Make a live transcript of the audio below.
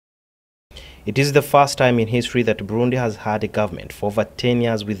It is the first time in history that Burundi has had a government for over 10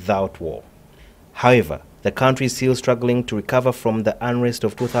 years without war. However, the country is still struggling to recover from the unrest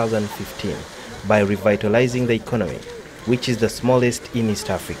of 2015 by revitalizing the economy, which is the smallest in East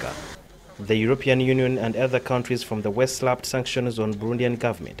Africa. The European Union and other countries from the West slapped sanctions on Burundian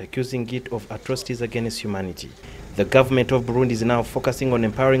government, accusing it of atrocities against humanity. The government of Burundi is now focusing on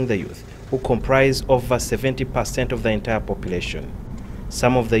empowering the youth, who comprise over 70% of the entire population.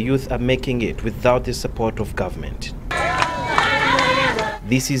 Some of the youth are making it without the support of government.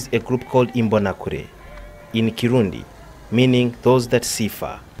 This is a group called Imbonerakure, in Kirundi, meaning those that see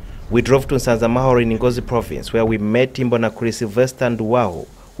far. We drove to Nsanzamahoro in Ngozi province, where we met Imbonerakure Sylvester Nduwaho,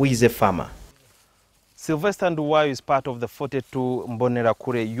 who is a farmer. Sylvester Nduwaho is part of the 42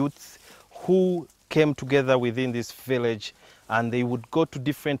 Imbonerakure youths who came together within this village, and they would go to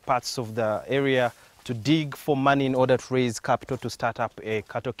different parts of the area to dig for money in order to raise capital to start up a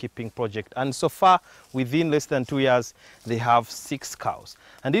cattle keeping project. And so far, within less than 2 years, they have 6 cows.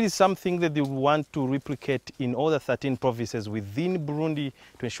 And it is something that they want to replicate in all the 13 provinces within Burundi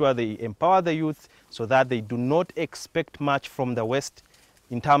to ensure they empower the youth so that they do not expect much from the West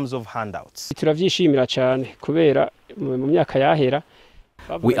in terms of handouts.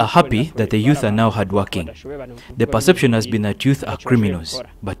 We are happy that the youth are now hardworking. The perception has been that youth are criminals,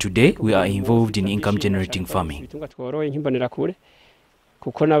 but today we are involved in income-generating farming.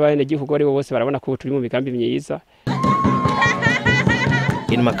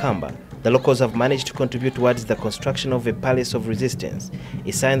 In Makamba, the locals have managed to contribute towards the construction of a palace of resistance,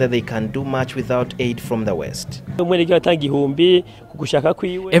 a sign that they can do much without aid from the West.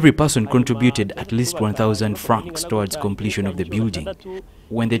 Every person contributed at least 1,000 francs towards completion of the building.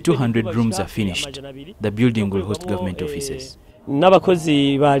 When the 200 rooms are finished, the building will host government offices. Also,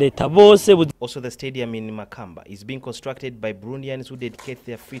 the stadium in Makamba is being constructed by Burundians who dedicate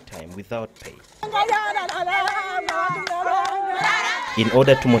their free time without pay. In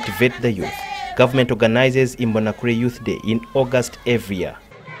order to motivate the youth, government organizes Imbonerakure Youth Day in August every year.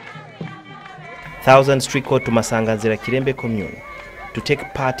 Thousands trickle to Masanganzira Kirembe commune to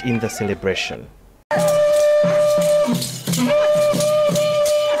take part in the celebration.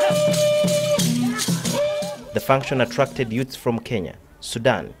 The function attracted youths from Kenya,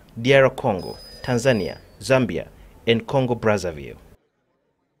 Sudan, DR Congo, Tanzania, Zambia, and Congo Brazzaville.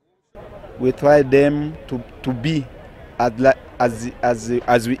 We try them to be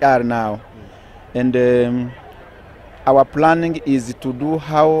as we are now, and our planning is to do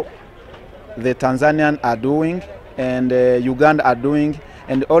how the Tanzanian are doing, and Uganda are doing,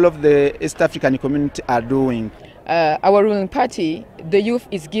 and all of the East African community are doing. Our ruling party, the youth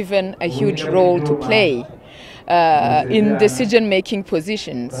is given a huge role to play in decision-making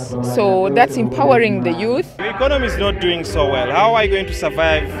positions. So that's empowering the youth. The economy is not doing so well. How are you going to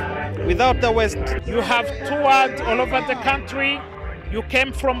survive without the West? You have toured all over the country. You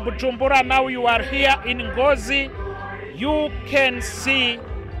came from Bujumbura, now you are here in Ngozi. You can see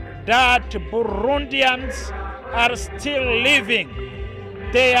that Burundians are still living.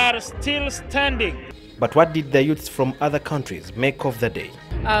 They are still standing. But what did the youths from other countries make of the day?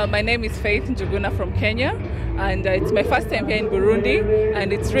 My name is Faith Njuguna from Kenya, and it's my first time here in Burundi,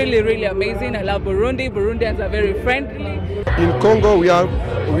 and it's really, really amazing. I love Burundi. Burundians are very friendly. In Congo, we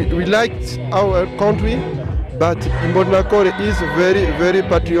liked our country, but Imbonerakure is a very, very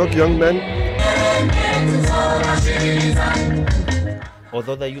patriotic young man.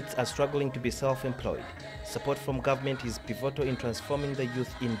 Although the youths are struggling to be self-employed, support from government is pivotal in transforming the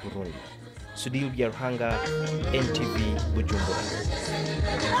youth in Burundi. Sudil Byarhanga, NTV, Bujumbura.